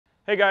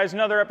Hey guys,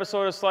 another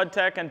episode of Sled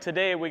Tech, and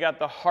today we got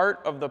the heart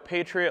of the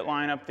Patriot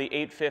lineup, the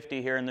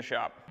 850 here in the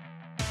shop.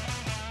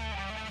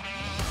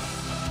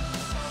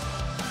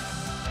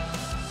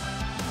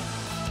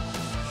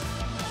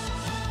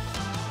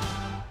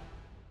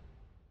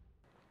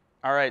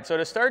 All right, so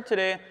to start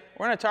today,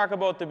 we're going to talk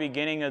about the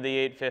beginning of the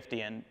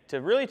 850, and to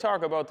really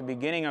talk about the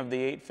beginning of the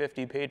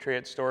 850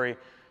 Patriot story,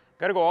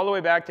 got to go all the way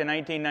back to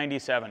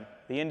 1997,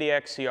 the Indy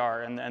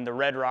XCR and the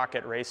Red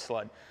Rocket race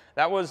sled.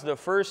 That was the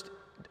first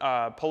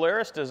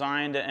Polaris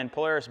designed and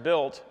Polaris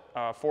built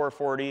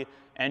 440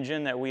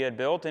 engine that we had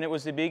built, and it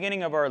was the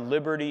beginning of our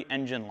Liberty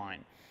engine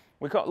line.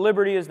 We call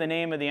Liberty is the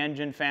name of the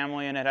engine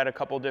family, and it had a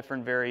couple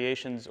different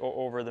variations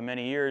over the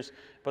many years,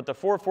 but the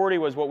 440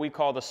 was what we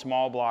call the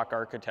small block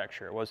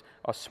architecture. It was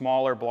a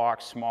smaller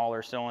block,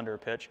 smaller cylinder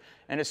pitch,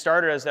 and it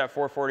started as that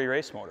 440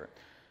 race motor.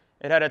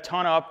 It had a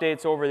ton of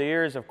updates over the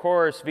years, of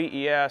course,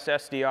 VES,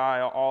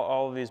 SDI,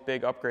 all of these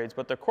big upgrades,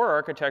 but the core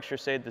architecture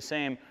stayed the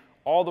same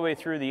all the way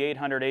through the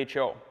 800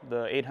 HO,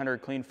 the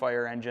 800 clean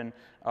fire engine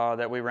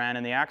that we ran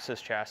in the Axis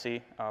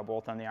chassis,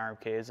 both on the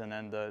RMKs and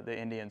then the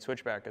Indian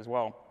switchback as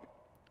well.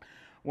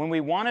 When we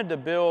wanted to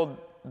build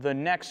the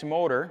next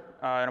motor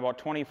in about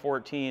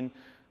 2014,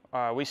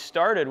 we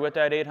started with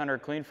that 800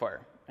 clean fire,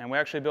 and we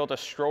actually built a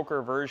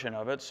stroker version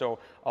of it, so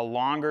a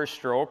longer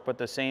stroke but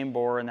the same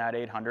bore in that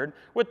 800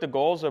 with the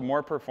goals of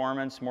more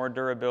performance, more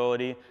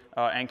durability,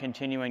 and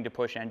continuing to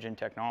push engine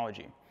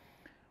technology.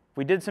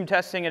 We did some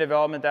testing and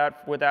development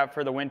with that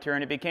for the winter,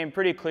 and it became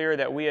pretty clear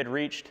that we had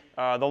reached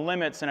the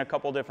limits in a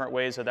couple different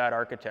ways of that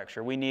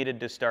architecture. We needed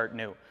to start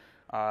new.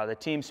 The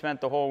team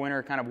spent the whole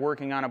winter kind of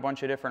working on a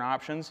bunch of different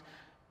options,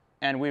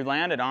 and we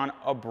landed on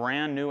a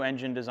brand new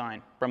engine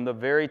design. From the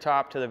very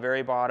top to the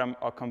very bottom,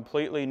 a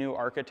completely new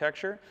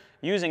architecture,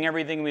 using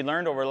everything we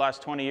learned over the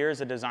last 20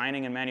 years of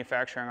designing and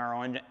manufacturing our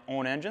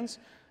own engines,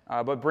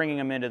 but bringing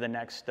them into the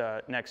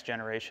next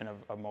generation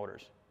of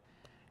motors.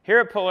 Here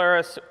at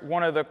Polaris,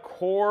 one of the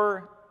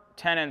core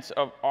tenets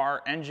of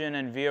our engine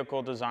and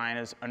vehicle design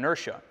is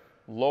inertia,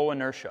 low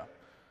inertia.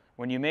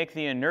 When you make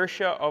the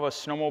inertia of a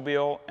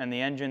snowmobile and the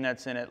engine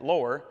that's in it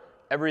lower,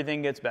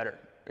 everything gets better.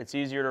 It's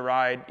easier to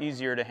ride,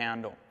 easier to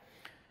handle.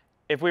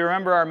 If we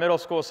remember our middle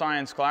school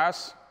science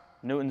class,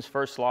 Newton's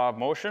first law of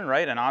motion,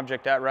 right? An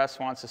object at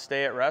rest wants to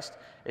stay at rest.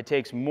 It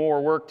takes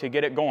more work to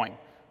get it going,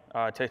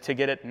 to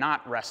get it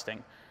not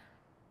resting.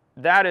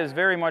 That is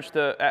very much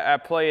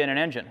at play in an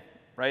engine,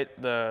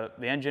 right? The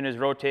engine is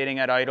rotating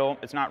at idle.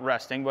 It's not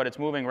resting, but it's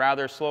moving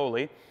rather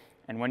slowly.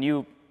 And when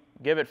you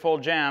give it full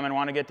jam and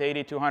want to get to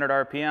 8,200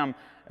 RPM,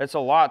 it's a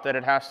lot that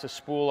it has to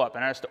spool up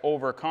and it has to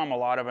overcome a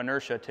lot of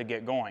inertia to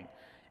get going.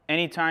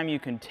 Anytime you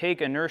can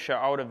take inertia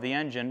out of the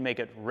engine, make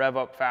it rev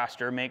up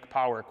faster, make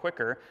power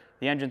quicker,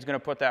 the engine's going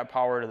to put that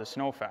power to the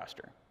snow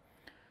faster.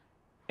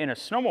 In a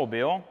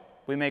snowmobile,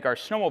 we make our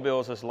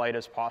snowmobiles as light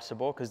as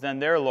possible because then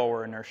they're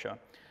lower inertia.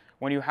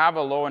 When you have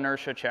a low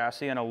inertia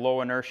chassis and a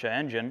low inertia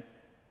engine,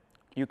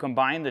 you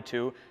combine the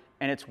two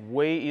and it's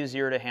way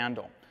easier to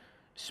handle.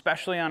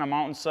 Especially on a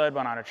mountain sled,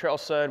 but on a trail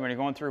sled, when you're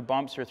going through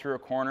bumps or through a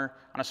corner.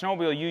 On a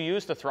snowmobile, you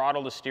use the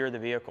throttle to steer the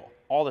vehicle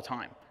all the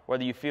time,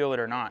 whether you feel it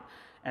or not.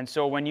 And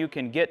so when you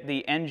can get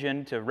the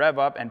engine to rev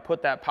up and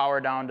put that power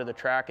down to the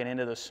track and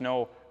into the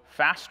snow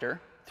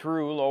faster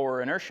through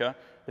lower inertia,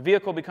 the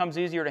vehicle becomes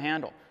easier to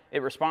handle.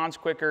 It responds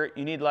quicker,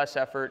 you need less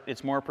effort,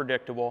 it's more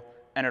predictable,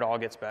 and it all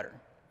gets better.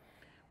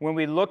 When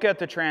we look at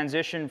the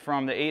transition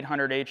from the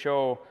 800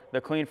 HO,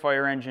 the clean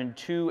fire engine,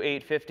 to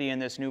 850 in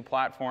this new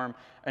platform,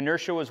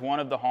 inertia was one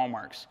of the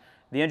hallmarks.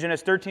 The engine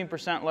has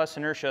 13% less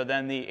inertia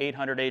than the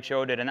 800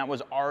 HO did, and that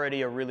was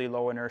already a really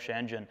low inertia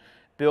engine,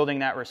 building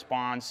that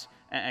response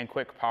and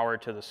quick power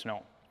to the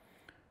snow.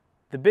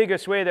 The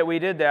biggest way that we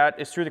did that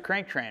is through the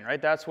crank train, right?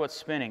 That's what's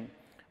spinning.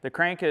 The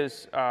crank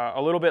is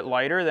a little bit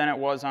lighter than it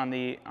was on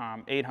the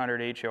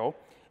 800 HO,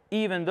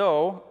 even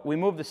though we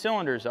moved the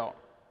cylinders out.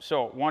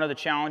 So one of the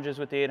challenges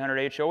with the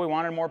 800 HO, we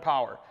wanted more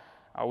power.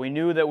 We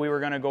knew that we were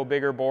going to go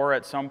bigger bore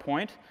at some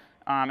point,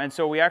 and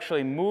so we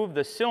actually moved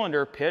the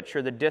cylinder pitch,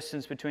 or the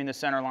distance between the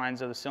center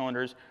lines of the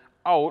cylinders,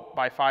 out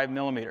by 5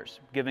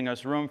 millimeters, giving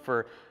us room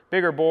for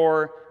bigger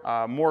bore,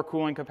 more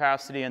cooling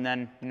capacity, and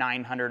then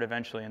 900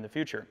 eventually in the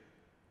future.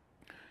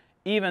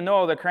 Even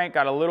though the crank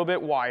got a little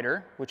bit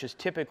wider, which is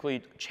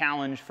typically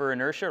challenged for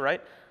inertia,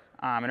 right?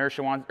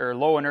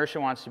 Low inertia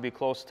wants to be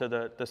close to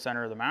the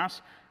center of the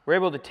mass. We're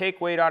able to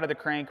take weight out of the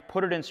crank,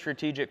 put it in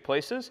strategic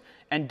places,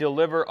 and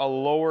deliver a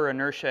lower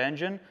inertia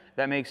engine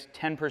that makes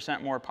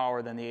 10% more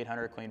power than the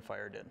 800 clean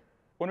fire did.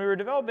 When we were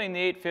developing the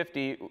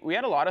 850, we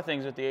had a lot of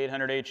things with the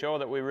 800 HO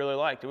that we really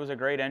liked. It was a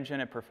great engine,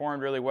 it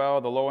performed really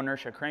well, the low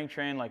inertia crank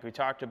train like we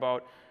talked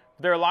about.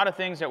 There are a lot of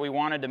things that we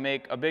wanted to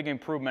make a big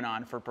improvement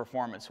on for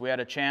performance. We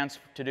had a chance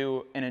to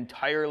do an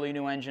entirely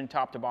new engine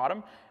top to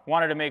bottom.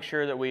 Wanted to make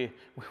sure that we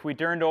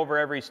turned over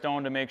every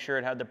stone to make sure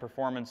it had the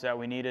performance that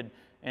we needed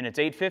in its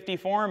 850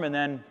 form, and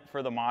then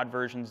for the mod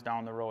versions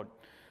down the road.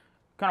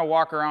 Kind of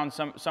walk around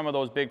some of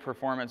those big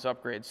performance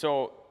upgrades.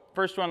 So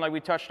first one, like we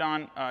touched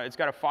on, it's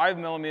got a 5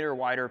 millimeter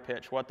wider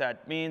pitch. What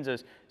that means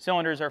is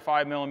cylinders are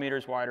 5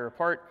 millimeters wider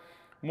apart.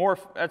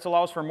 That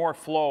allows for more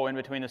flow in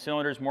between the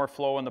cylinders, more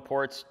flow in the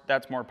ports.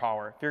 That's more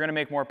power. If you're going to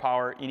make more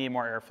power, you need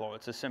more airflow.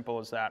 It's as simple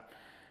as that.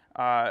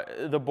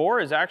 The bore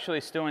is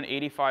actually still an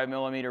 85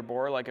 millimeter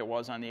bore like it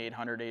was on the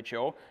 800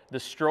 HO. The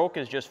stroke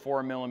is just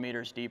 4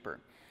 millimeters deeper.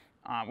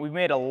 We've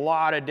made a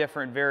lot of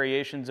different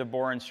variations of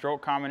bore and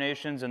stroke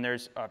combinations, and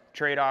there's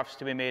trade-offs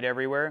to be made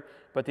everywhere.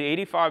 But the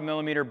 85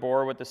 millimeter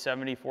bore with the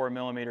 74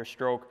 millimeter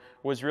stroke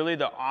was really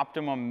the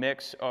optimum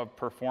mix of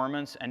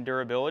performance and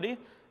durability,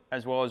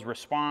 as well as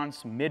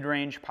response,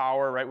 mid-range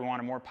power, right? We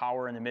wanted more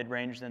power in the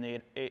mid-range than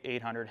the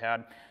 800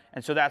 had.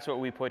 And so that's what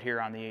we put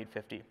here on the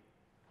 850.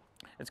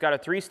 It's got a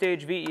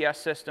 3-stage VES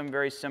system,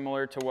 very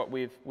similar to what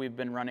we've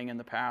been running in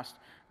the past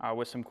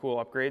with some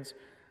cool upgrades.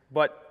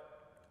 But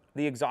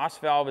the exhaust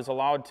valve is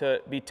allowed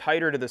to be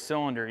tighter to the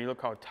cylinder. You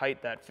look how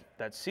tight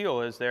that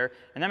seal is there,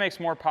 and that makes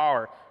more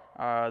power.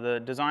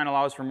 The design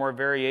allows for more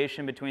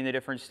variation between the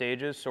different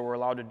stages, so we're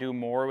allowed to do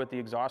more with the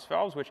exhaust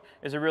valves, which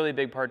is a really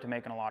big part to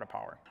making a lot of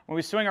power. When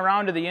we swing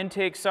around to the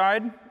intake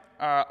side,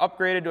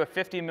 upgraded to a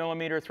 50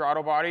 millimeter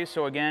throttle body,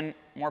 so again,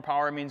 more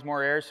power means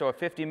more air, so a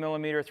 50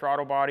 millimeter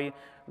throttle body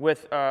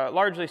with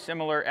largely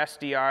similar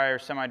SDI or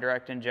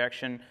semi-direct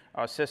injection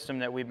system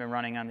that we've been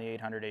running on the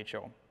 800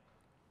 HO.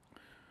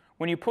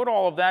 When you put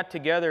all of that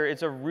together,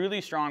 it's a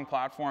really strong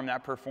platform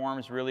that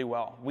performs really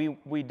well.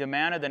 We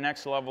demanded the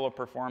next level of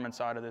performance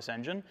out of this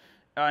engine,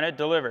 and it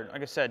delivered.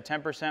 Like I said,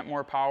 10%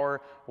 more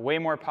power, way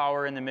more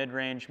power in the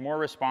mid-range, more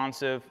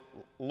responsive,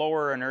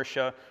 lower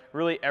inertia.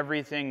 Really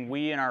everything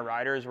we and our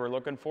riders were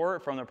looking for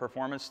from the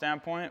performance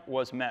standpoint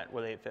was met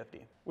with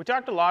 850. We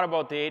talked a lot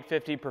about the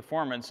 850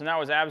 performance, and that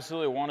was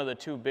absolutely one of the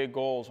two big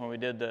goals when we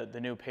did the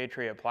new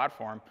Patriot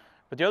platform.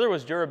 But the other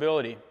was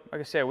durability.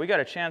 Like I said, we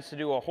got a chance to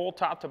do a whole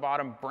top to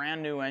bottom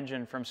brand new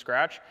engine from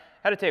scratch.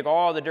 Had to take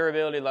all the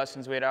durability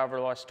lessons we had over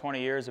the last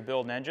 20 years of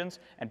building engines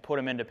and put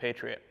them into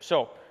Patriot.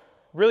 So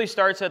really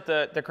starts at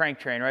the crank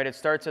train, right? It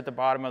starts at the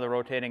bottom of the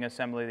rotating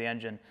assembly of the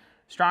engine.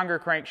 Stronger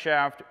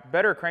crankshaft,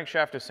 better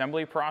crankshaft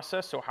assembly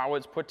process, so how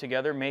it's put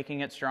together,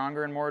 making it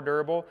stronger and more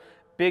durable.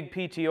 Big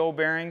PTO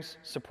bearings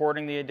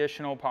supporting the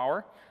additional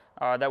power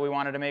that we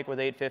wanted to make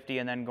with 850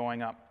 and then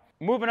going up.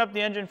 Moving up the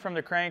engine from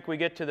the crank, we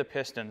get to the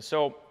piston.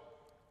 So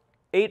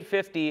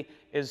 850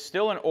 is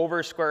still an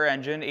over square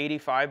engine,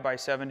 85 by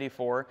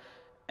 74.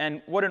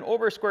 And what an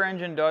over square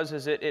engine does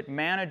is it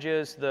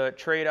manages the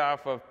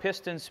trade-off of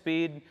piston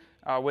speed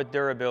with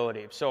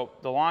durability. So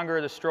the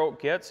longer the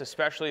stroke gets,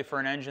 especially for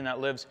an engine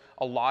that lives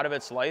a lot of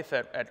its life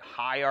at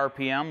high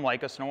RPM,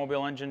 like a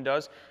snowmobile engine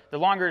does, the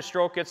longer the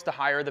stroke gets, the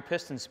higher the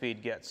piston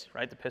speed gets,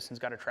 right? The piston's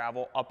got to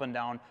travel up and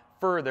down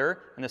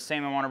further in the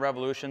same amount of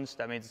revolutions.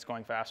 That means it's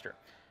going faster.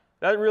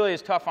 That really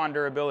is tough on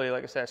durability,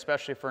 like I said,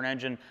 especially for an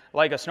engine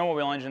like a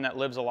snowmobile engine that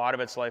lives a lot of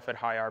its life at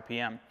high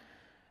RPM.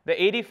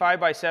 The 85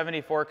 by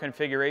 74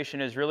 configuration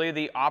is really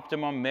the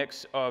optimum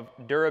mix of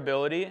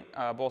durability,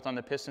 both on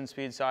the piston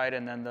speed side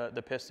and then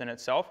the piston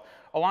itself,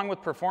 along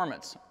with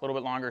performance. A little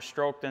bit longer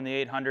stroke than the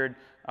 800,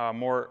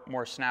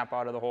 more snap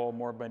out of the hole,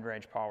 more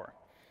mid-range power.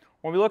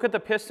 When we look at the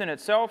piston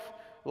itself,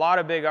 a lot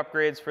of big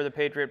upgrades for the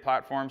Patriot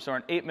platform. So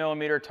an 8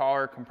 millimeter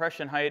taller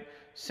compression height,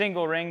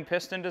 single ring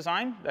piston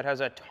design that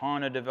has a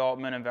ton of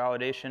development and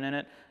validation in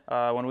it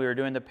when we were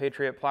doing the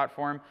Patriot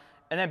platform.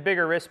 And then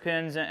bigger wrist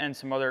pins and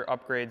some other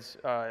upgrades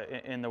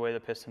in the way the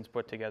piston's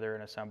put together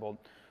and assembled.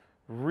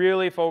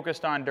 Really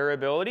focused on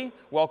durability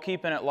while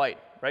keeping it light,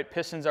 right?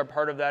 Pistons are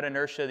part of that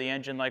inertia of the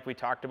engine like we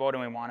talked about,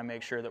 and we want to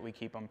make sure that we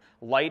keep them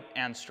light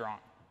and strong.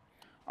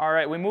 All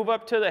right, we move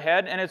up to the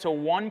head, and it's a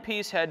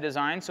one-piece head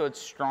design, so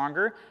it's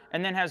stronger,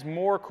 and then has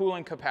more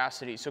cooling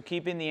capacity, so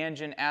keeping the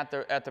engine at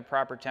the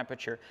proper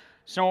temperature.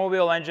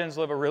 Snowmobile engines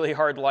live a really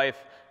hard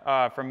life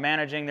from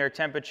managing their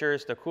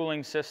temperatures, the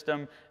cooling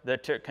system, the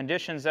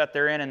conditions that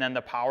they're in, and then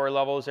the power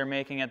levels they're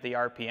making at the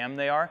RPM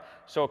they are.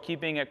 So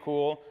keeping it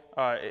cool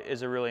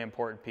is a really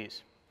important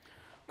piece.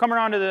 Coming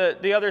around to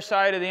the other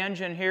side of the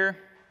engine here,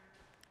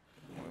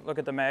 look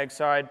at the mag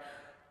side.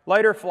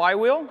 Lighter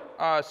flywheel,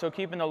 so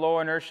keeping the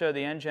low inertia of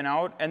the engine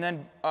out, and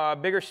then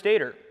bigger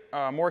stator,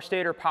 more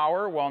stator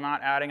power while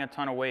not adding a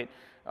ton of weight.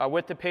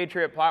 With the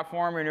Patriot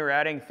platform, when you're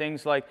adding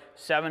things like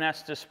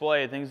 7S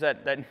display, things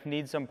that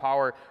need some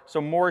power, so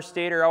more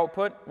stator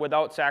output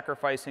without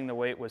sacrificing the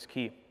weight was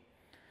key.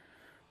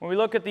 When we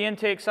look at the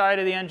intake side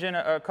of the engine,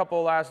 a couple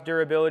of last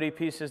durability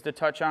pieces to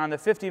touch on. The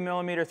 50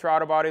 millimeter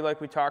throttle body like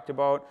we talked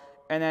about,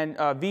 and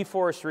then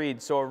V-Force reed,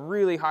 so a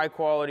really high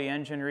quality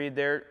engine reed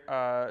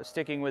there,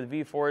 sticking with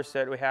V-Force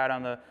that we had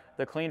on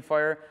the Clean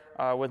Fire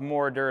with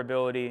more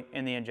durability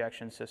in the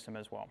injection system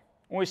as well.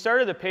 When we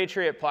started the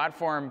Patriot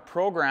platform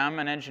program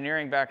and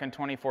engineering back in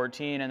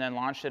 2014 and then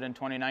launched it in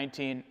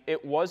 2019,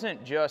 it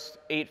wasn't just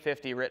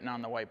 850 written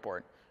on the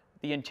whiteboard.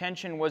 The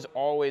intention was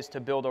always to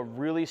build a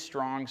really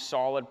strong,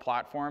 solid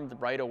platform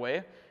right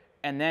away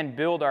and then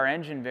build our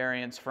engine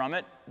variants from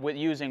it with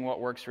using what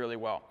works really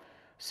well.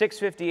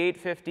 650,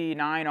 850,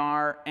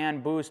 9R,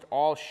 and Boost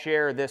all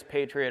share this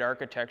Patriot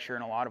architecture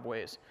in a lot of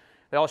ways.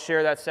 They all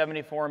share that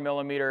 74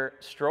 millimeter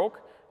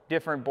stroke,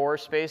 different bore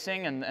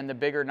spacing, and the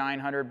bigger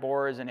 900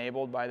 bore is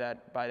enabled by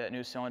that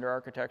new cylinder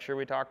architecture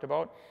we talked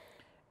about.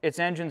 Its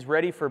engine's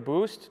ready for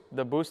boost.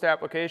 The boost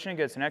application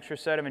gets an extra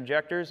set of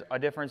injectors, a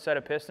different set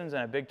of pistons,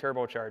 and a big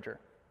turbocharger.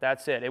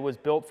 That's it. It was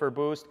built for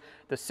boost.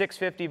 The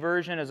 650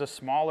 version is a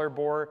smaller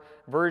bore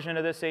version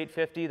of this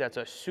 850. That's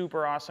a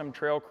super awesome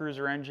trail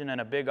cruiser engine and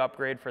a big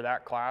upgrade for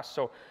that class.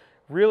 So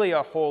really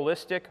a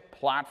holistic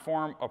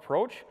platform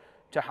approach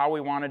to how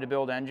we wanted to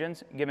build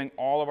engines, giving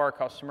all of our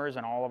customers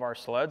and all of our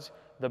sleds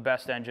the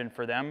best engine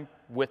for them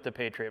with the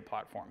Patriot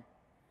platform.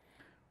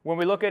 When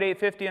we look at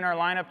 850 in our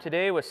lineup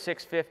today with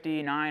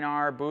 650,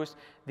 9R, boost,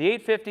 the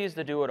 850 is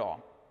the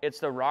do-it-all. It's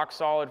the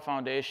rock-solid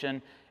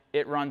foundation.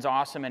 It runs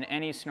awesome in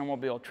any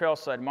snowmobile, trail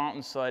sled,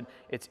 mountain sled.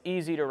 It's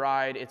easy to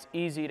ride. It's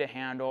easy to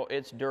handle.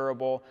 It's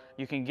durable.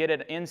 You can get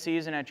it in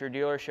season at your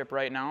dealership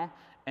right now,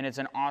 and it's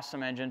an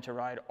awesome engine to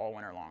ride all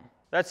winter long.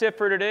 That's it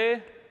for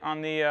today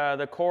on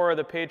the core of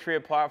the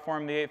Patriot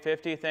platform, the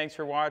 850. Thanks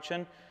for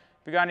watching.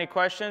 If you got any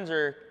questions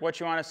or what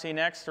you want to see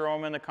next, throw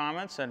them in the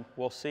comments, and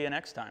we'll see you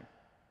next time.